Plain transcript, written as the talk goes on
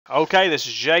Okay, this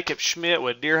is Jacob Schmitt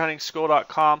with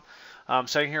deerhuntingschool.com. I'm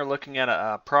sitting here looking at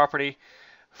a property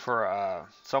for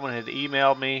someone had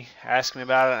emailed me, asked me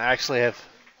about it, and I actually have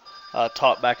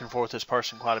talked back and forth with this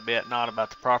person quite a bit, not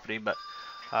about the property, but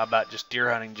about just deer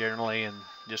hunting generally and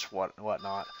just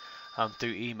whatnot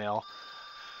through email.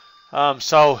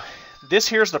 So this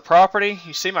here's the property.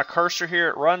 You see my cursor here?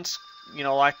 It runs,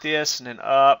 like this, and then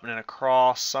up, and then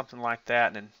across, something like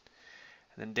that, and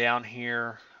then down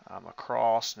here.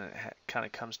 Across, and it kind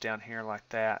of comes down here like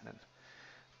that, and then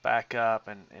back up,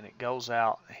 and it goes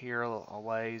out here a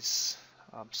ways,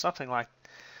 something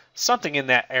in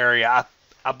that area.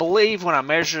 I believe when I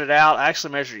measured it out, I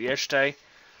actually measured it yesterday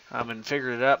and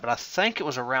figured it up, but I think it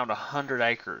was around 100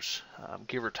 acres,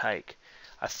 give or take,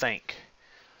 I think.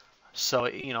 So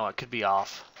it could be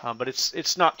off, but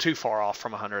it's not too far off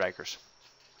from 100 acres.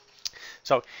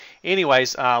 So,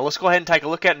 anyways, let's go ahead and take a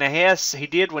look at it. Now, he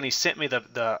did when he sent me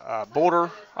the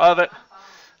border of it.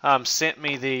 Sent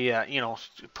me the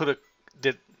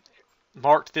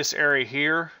marked this area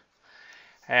here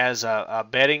as a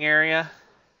bedding area,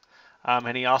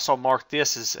 and he also marked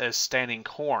this as standing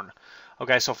corn.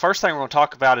 Okay, so first thing we're going to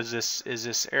talk about is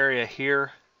this area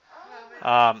here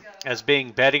as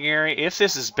being bedding area. If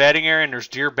this is bedding area and there's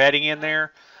deer bedding in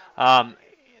there.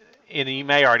 And you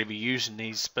may already be using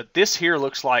these, but this here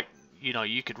looks like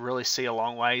you could really see a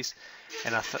long ways.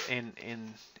 And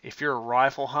if you're a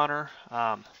rifle hunter,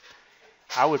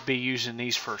 I would be using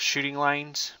these for shooting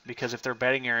lanes, because if they're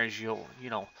bedding areas, you'll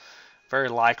very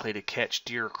likely to catch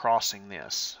deer crossing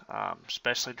this,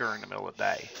 especially during the middle of the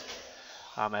day.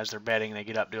 As they're bedding, they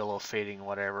get up, do a little feeding,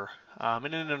 whatever. And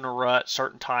then in the rut,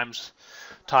 certain times,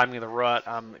 timing of the rut,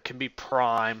 it can be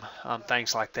prime,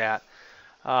 things like that.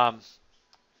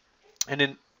 And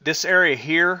in this area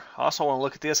here, I also want to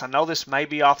look at this. I know this may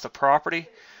be off the property,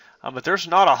 but there's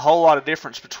not a whole lot of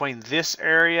difference between this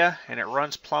area and it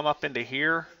runs plumb up into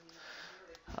here.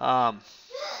 There's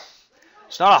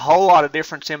not a whole lot of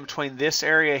difference in between this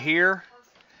area here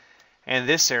and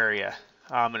this area,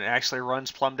 and it actually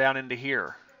runs plumb down into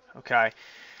here. Okay.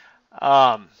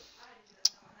 I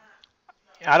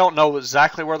don't know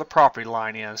exactly where the property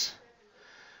line is,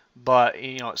 but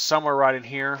it's somewhere right in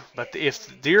here. But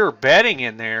if deer are bedding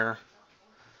in there,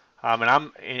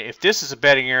 if this is a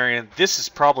bedding area, this is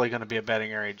probably going to be a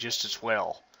bedding area just as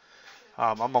well.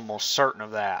 I'm almost certain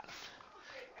of that.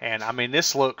 And I mean,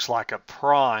 this looks like a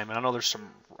prime. And I know there's some,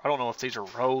 I don't know if these are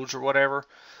roads or whatever,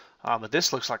 but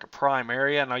this looks like a prime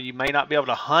area. Now you may not be able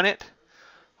to hunt it,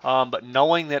 but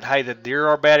knowing that, hey, the deer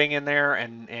are bedding in there,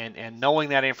 and knowing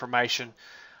that information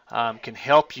can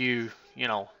help you,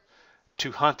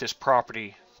 to hunt this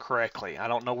property correctly. I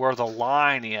don't know where the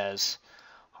line is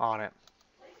on it,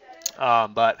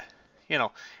 but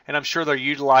and I'm sure they're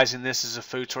utilizing this as a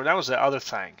food source. That was the other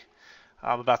thing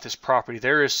about this property.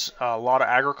 There is a lot of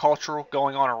agricultural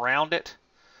going on around it,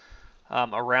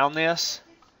 around this,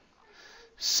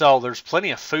 so there's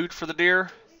plenty of food for the deer.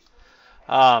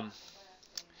 And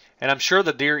I'm sure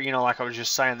the deer, like I was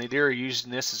just saying, the deer are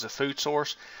using this as a food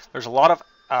source. There's a lot of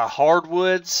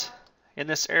hardwoods in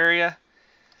this area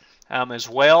as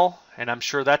well, and I'm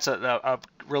sure that's a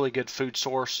really good food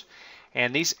source.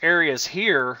 And these areas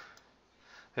here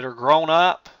that are grown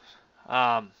up,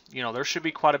 there should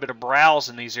be quite a bit of browse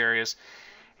in these areas,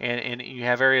 and you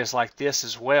have areas like this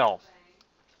as well.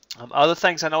 Other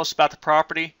things I noticed about the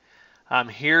property,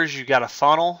 here's you got a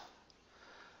funnel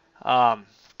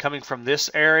coming from this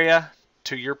area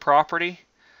to your property.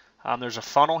 There's a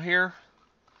funnel here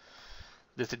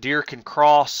that the deer can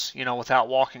cross, without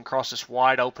walking across this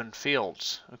wide open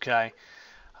fields. Okay,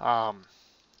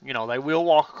 they will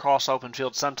walk across open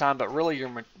fields sometime, but really your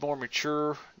more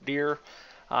mature deer,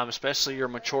 especially your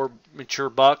mature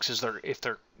bucks, if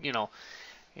they're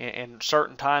and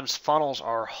certain times funnels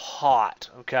are hot.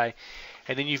 Okay,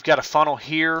 and then you've got a funnel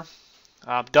here.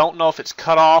 Don't know if it's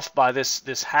cut off by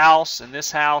this house and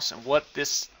this house and what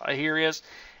this here is.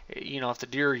 If the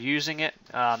deer are using it,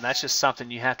 that's just something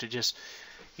you have to just,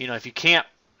 if you can't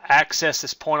access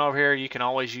this point over here, you can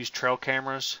always use trail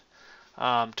cameras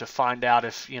to find out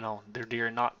if, their deer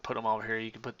not put them over here.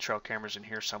 You can put trail cameras in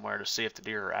here somewhere to see if the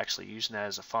deer are actually using that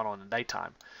as a funnel in the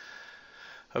daytime.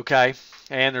 Okay,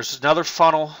 and there's another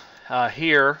funnel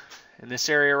here in this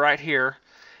area right here,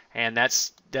 and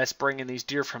that's bringing these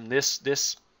deer from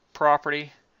this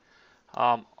property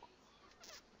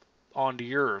onto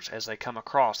yours as they come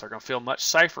across. They're going to feel much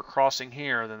safer crossing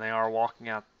here than they are walking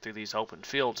out through these open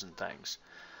fields and things,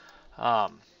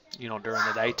 during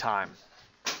the daytime.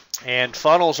 And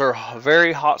funnels are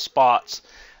very hot spots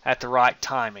at the right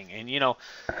timing. And you know,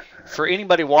 for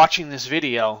anybody watching this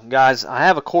video, guys, I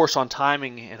have a course on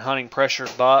timing and hunting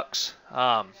pressured bucks,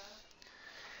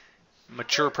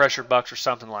 mature pressured bucks or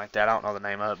something like that. I don't know the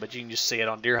name of it, but you can just see it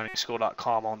on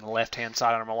deerhuntingschool.com on the left-hand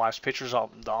side under my wife's pictures, all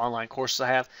the online courses I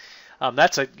have.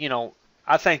 That's a, you know,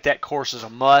 I think that course is a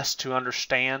must to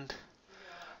understand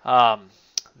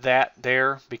that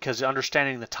there, because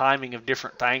understanding the timing of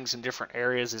different things in different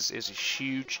areas is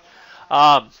huge.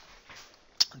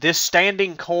 This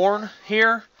standing corn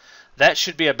here, that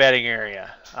should be a bedding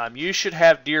area. You should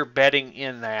have deer bedding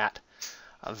in that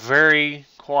very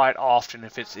quite often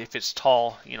if it's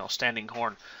tall, you know, standing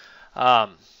corn.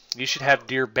 You should have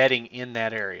deer bedding in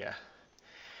that area.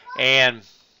 And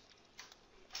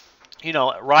you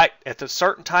know, right at the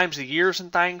certain times of years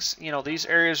and things, you know, these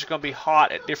areas are going to be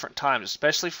hot at different times,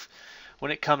 especially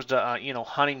when it comes to you know,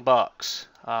 hunting bucks.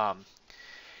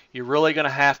 You're really going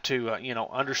to have to you know,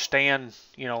 understand,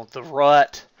 you know, the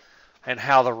rut and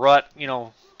how the rut, you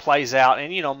know, plays out.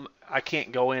 And you know, I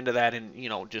can't go into that in, you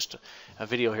know, just a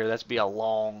video here. That'd be a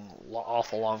long,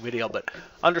 awful long video. But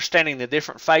understanding the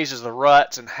different phases of the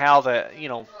ruts and how the, you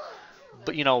know,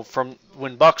 but you know, from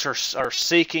when bucks are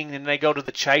seeking, and they go to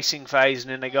the chasing phase,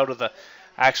 and then they go to the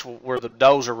actual where the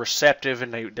does are receptive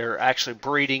and they're actually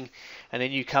breeding, and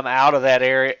then you come out of that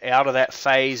area, out of that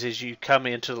phase as you come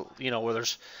into, you know, where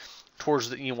there's towards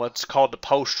the, you know, what's called the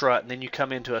post rut, and then you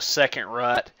come into a second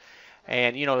rut.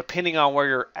 And you know, depending on where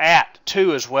you're at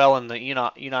too, as well in the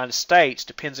United States,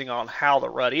 depending on how the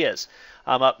rut is.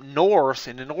 Up north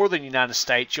in the northern United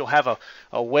States, you'll have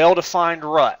a well-defined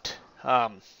rut.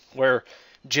 Where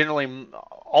generally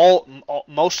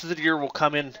most of the deer will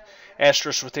come in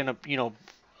estrus within a, you know,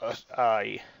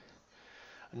 a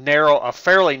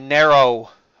fairly narrow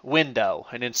window,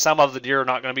 and then some of the deer are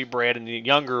not going to be bred. And the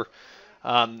younger,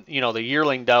 you know, the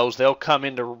yearling does, they'll come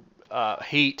into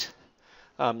heat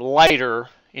later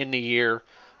in the year,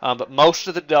 but most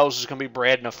of the does is going to be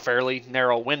bred in a fairly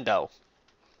narrow window.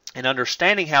 And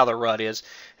understanding how the rut is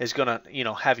going to, you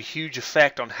know, have a huge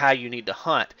effect on how you need to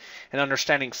hunt. And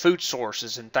understanding food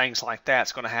sources and things like that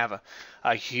is going to have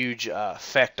a huge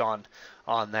effect on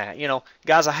that. You know,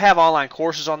 guys, I have online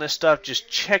courses on this stuff. Just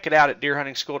check it out at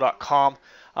deerhuntingschool.com.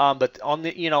 But on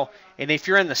the, you know, and if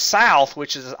you're in the South,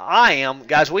 which is I am,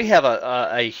 guys, we have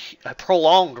a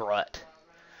prolonged rut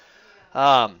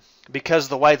because of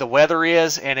the way the weather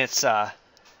is, and it's a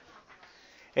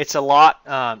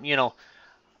lot, you know.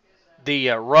 The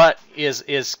rut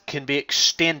can be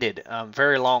extended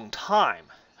very long time.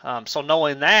 So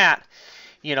knowing that,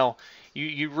 you know,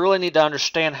 you really need to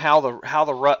understand how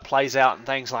the rut plays out and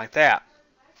things like that,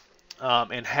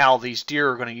 and how these deer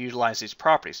are going to utilize these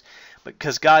properties.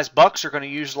 Because guys, bucks are going to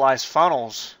utilize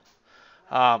funnels,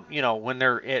 you know, when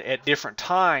they're at different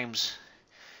times.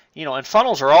 You know, and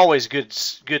funnels are always good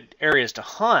areas to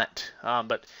hunt,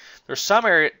 but there's some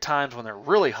times when they're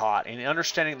really hot, and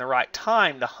understanding the right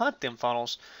time to hunt them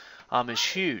funnels is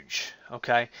huge.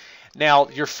 Okay, now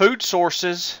your food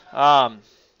sources,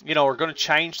 you know, are going to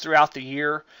change throughout the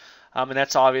year, and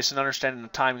that's obvious. And understanding the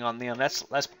timing on them, that's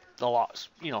a lot,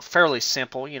 you know, fairly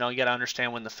simple. You know, you got to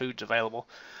understand when the food's available.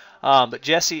 But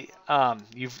Jesse,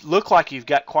 you look like you've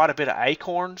got quite a bit of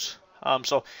acorns.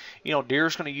 So, you know,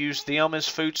 deer's going to use them as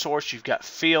food source. You've got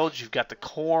fields. You've got the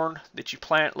corn that you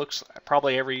plant. Looks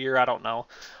probably every year. I don't know.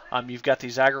 You've got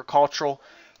these agricultural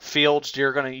fields. Deer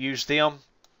are going to use them.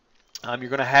 You're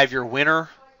going to have your winter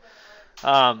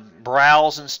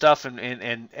browse and stuff.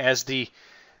 And as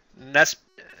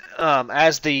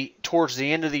towards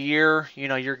the end of the year, you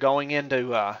know, you're going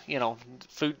into you know,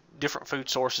 different food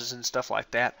sources and stuff like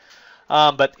that.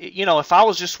 But you know, if I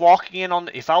was just walking in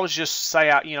if I was just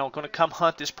say, you know, going to come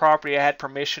hunt this property, I had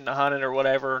permission to hunt it or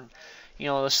whatever, and, you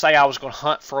know, let's say I was going to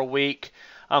hunt for a week.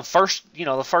 First, you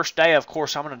know, the first day, of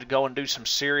course, I'm going to go and do some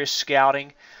serious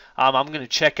scouting. I'm going to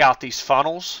check out these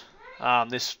funnels.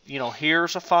 This, you know,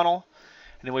 here's a funnel,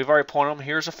 and then we've already pointed them.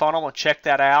 Here's a funnel. I'm going to check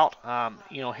that out.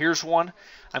 You know, here's one.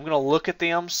 I'm going to look at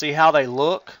them, see how they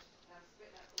look.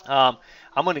 I'm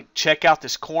going to check out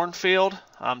this cornfield.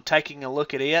 I'm taking a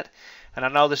look at it. And I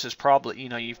know this is probably, you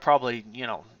know, you've probably, you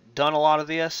know, done a lot of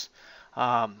this, but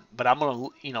I'm going to,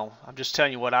 you know, I'm just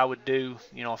telling you what I would do,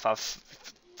 you know, if I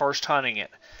first hunting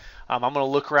it. I'm going to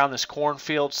look around this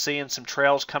cornfield, seeing some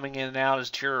trails coming in and out as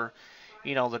to,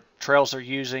 you know, the trails they're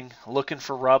using, looking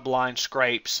for rub line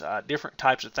scrapes, different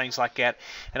types of things like that,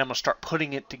 and I'm going to start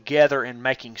putting it together and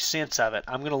making sense of it.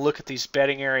 I'm going to look at this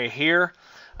bedding area here,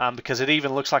 because it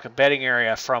even looks like a bedding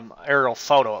area from aerial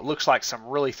photo. It looks like some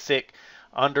really thick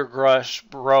underbrush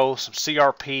row, some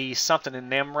CRP, something in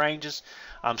them ranges.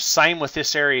 Same with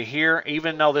this area here.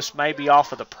 Even though this may be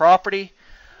off of the property,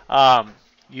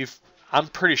 I'm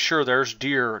pretty sure there's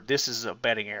deer. This is a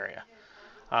bedding area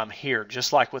here,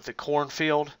 just like with the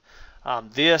cornfield.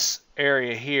 This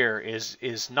area here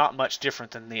is not much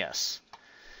different than this.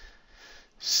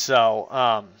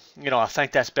 So, you know, I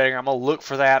think that's better. I'm going to look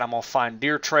for that. I'm going to find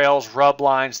deer trails, rub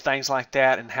lines, things like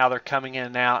that, and how they're coming in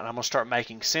and out, and I'm going to start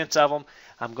making sense of them.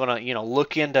 I'm going to, you know,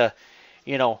 look into,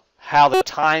 you know, how the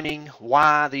timing,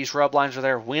 why these rub lines are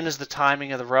there, when is the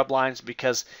timing of the rub lines,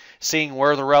 because seeing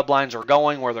where the rub lines are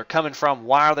going, where they're coming from,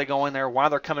 why are they going there, why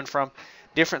they're coming from,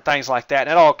 different things like that.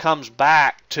 And it all comes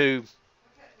back to,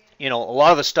 you know, a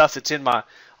lot of the stuff that's in my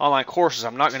online courses.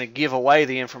 I'm not going to give away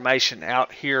the information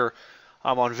out here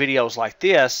on videos like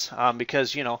this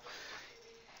because you know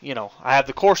I have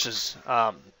the courses,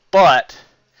 but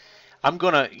I'm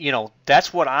gonna, you know,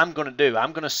 that's what I'm gonna do.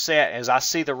 I'm gonna set as I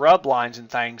see the rub lines and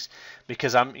things,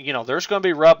 because I'm, you know, there's gonna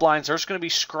be rub lines, there's gonna be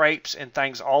scrapes and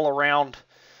things all around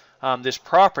this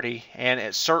property, and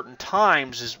at certain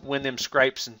times is when them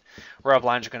scrapes and rub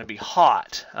lines are going to be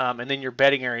hot, and then your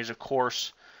bedding areas, of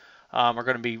course, are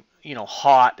going to be, you know,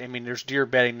 hot. I mean, there's deer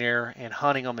bedding there and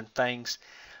hunting them and things.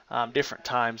 Different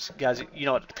times, guys. You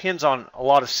know, it depends on a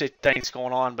lot of things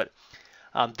going on, but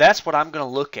that's what I'm going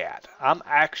to look at. I'm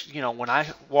actually, you know, when I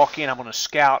walk in, I'm going to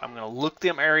scout. I'm going to look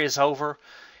them areas over.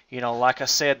 You know, like I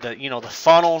said, you know, the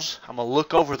funnels. I'm going to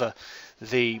look over the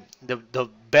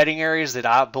bedding areas that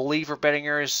I believe are bedding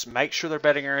areas. Make sure they're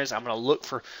bedding areas. I'm going to look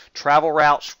for travel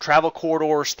routes, travel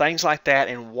corridors, things like that,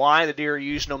 and why the deer are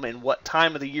using them and what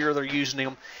time of the year they're using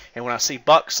them. And when I see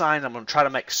buck signs, I'm going to try to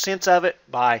make sense of it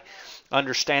by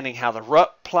understanding how the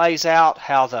rut plays out,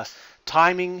 how the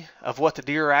timing of what the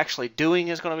deer are actually doing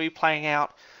is going to be playing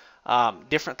out,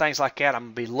 different things like that. I'm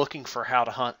going to be looking for how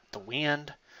to hunt the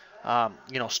wind,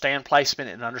 you know, stand placement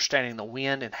and understanding the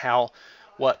wind and how,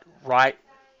 what right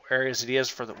areas it is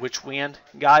for which wind.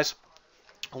 Guys,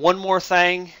 one more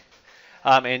thing,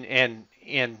 and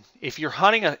if you're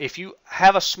hunting, if you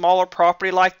have a smaller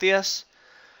property like this,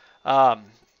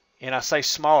 and I say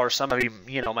smaller, some of you,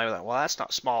 you know, maybe like, well, that's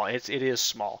not small. It is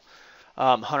small.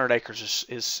 100 acres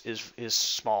is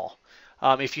small.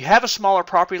 If you have a smaller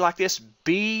property like this,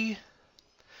 be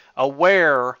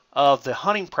aware of the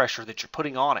hunting pressure that you're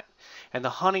putting on it and the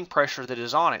hunting pressure that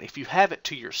is on it. If you have it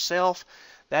to yourself,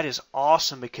 that is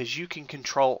awesome, because you can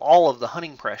control all of the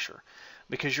hunting pressure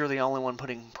because you're the only one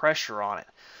putting pressure on it.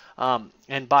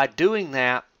 And by doing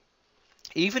that,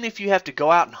 even if you have to go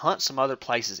out and hunt some other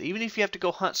places, even if you have to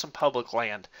go hunt some public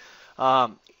land,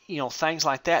 you know, things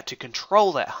like that, to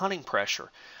control that hunting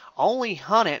pressure, only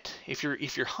hunt it if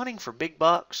you're hunting for big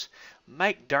bucks.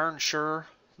 Make darn sure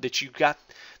that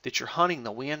you're hunting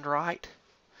the wind right.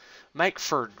 Make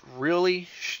for really,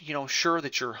 you know, sure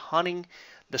that you're hunting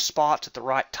the spots at the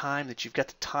right time, that you've got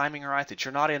the timing right, that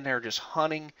you're not in there just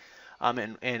hunting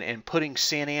and putting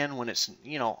sin in when it's,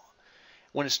 you know,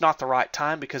 when it's not the right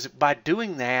time, because by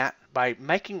doing that, by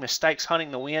making mistakes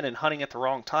hunting the wind and hunting at the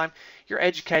wrong time, you're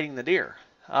educating the deer.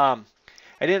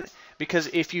 Because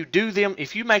if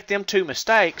you make them two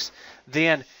mistakes,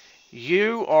 then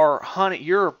you're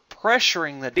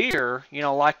pressuring the deer, you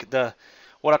know, like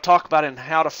what I talk about in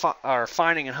how to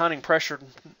finding and hunting pressured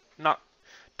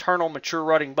nocturnal mature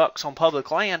rutting bucks on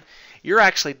public land. You're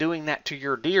actually doing that to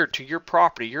your deer, to your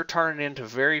property. You're turning it into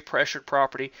very pressured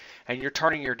property, and you're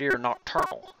turning your deer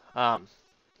nocturnal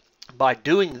by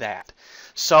doing that.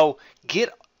 So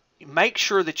make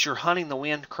sure that you're hunting the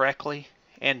wind correctly.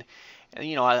 And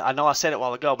you know, I know I said it a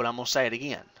while ago, but I'm going to say it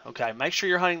again. Okay, make sure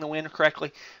you're hunting the wind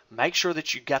correctly. Make sure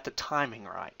that you got the timing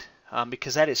right,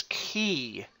 because that is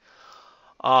key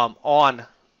on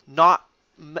not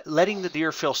letting the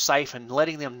deer feel safe and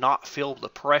letting them not feel the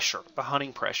pressure, the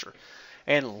hunting pressure,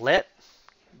 and let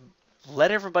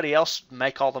everybody else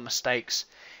make all the mistakes.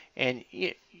 And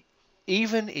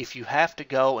even if you have to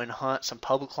go and hunt some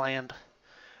public land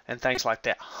and things like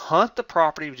that, hunt the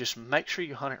property. Just make sure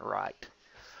you hunt it right.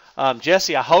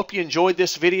 Jesse, I hope you enjoyed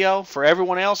this video. For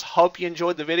everyone else, hope you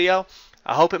enjoyed the video.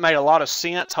 I hope it made a lot of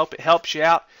sense. Hope it helps you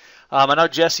out. I know,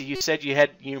 Jesse, you said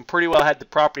you pretty well had the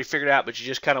property figured out, but you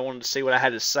just kind of wanted to see what I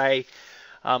had to say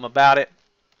about it.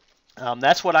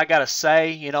 That's what I got to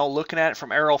say. You know, looking at it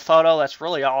from aerial photo, that's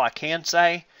really all I can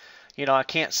say. You know, I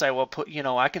can't say, well,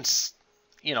 I can,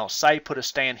 you know, say put a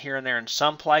stand here and there in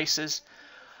some places.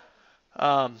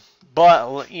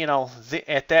 But, you know,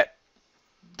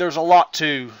 there's a lot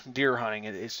to deer hunting.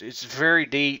 It's very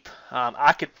deep.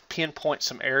 I could pinpoint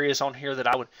some areas on here that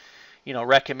I would, you know,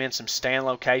 recommend some stand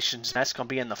locations. That's going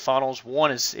to be in the funnels. One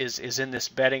is in this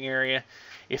bedding area.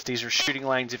 If these are shooting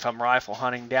lanes, if I'm rifle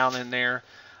hunting down in there,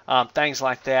 things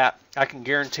like that. I can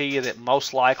guarantee you that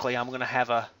most likely I'm going to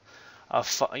have a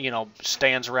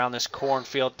stands around this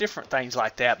cornfield, different things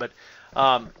like that. But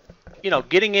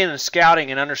getting in and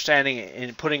scouting and understanding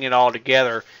and putting it all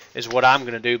together is what I'm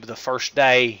going to do. But the first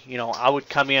day, I would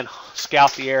come in,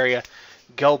 scout the area,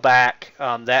 go back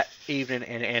that evening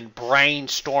and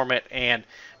brainstorm it, and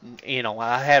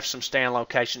I have some stand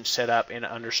locations set up and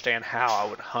understand how I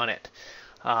would hunt it.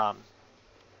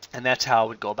 And that's how I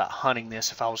would go about hunting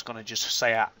this if I was going to just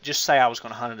say I was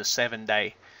going to hunt it a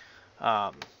 7-day,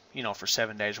 for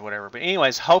 7 days or whatever. But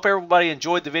anyways, hope everybody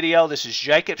enjoyed the video. This is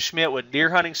Jacob Schmitt with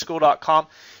deerhuntingschool.com.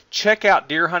 Check out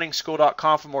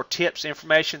deerhuntingschool.com for more tips,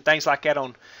 information, things like that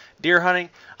on deer hunting.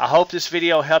 I hope this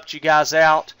video helped you guys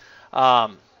out. I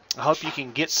hope you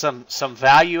can get some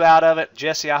value out of it.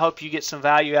 Jesse, I hope you get some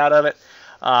value out of it.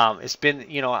 It's been,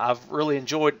 I've really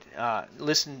enjoyed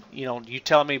listening, you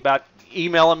telling me about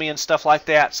emailing me and stuff like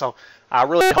that. So I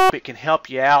really hope it can help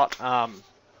you out.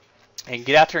 And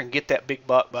get out there and get that big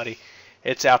buck, buddy.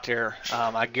 It's out there.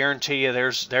 I guarantee you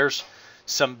there's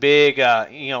some big,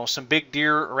 some big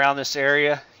deer around this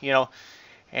area,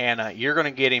 and you're going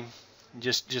to get him.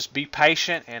 Just be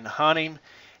patient and hunt him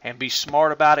and be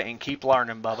smart about it and keep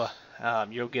learning, Bubba.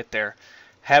 You'll get there.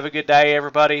 Have a good day,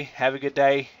 everybody. Have a good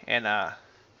day. And,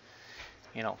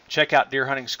 check out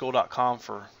deerhuntingschool.com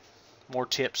for more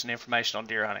tips and information on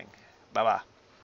deer hunting. Bye-bye.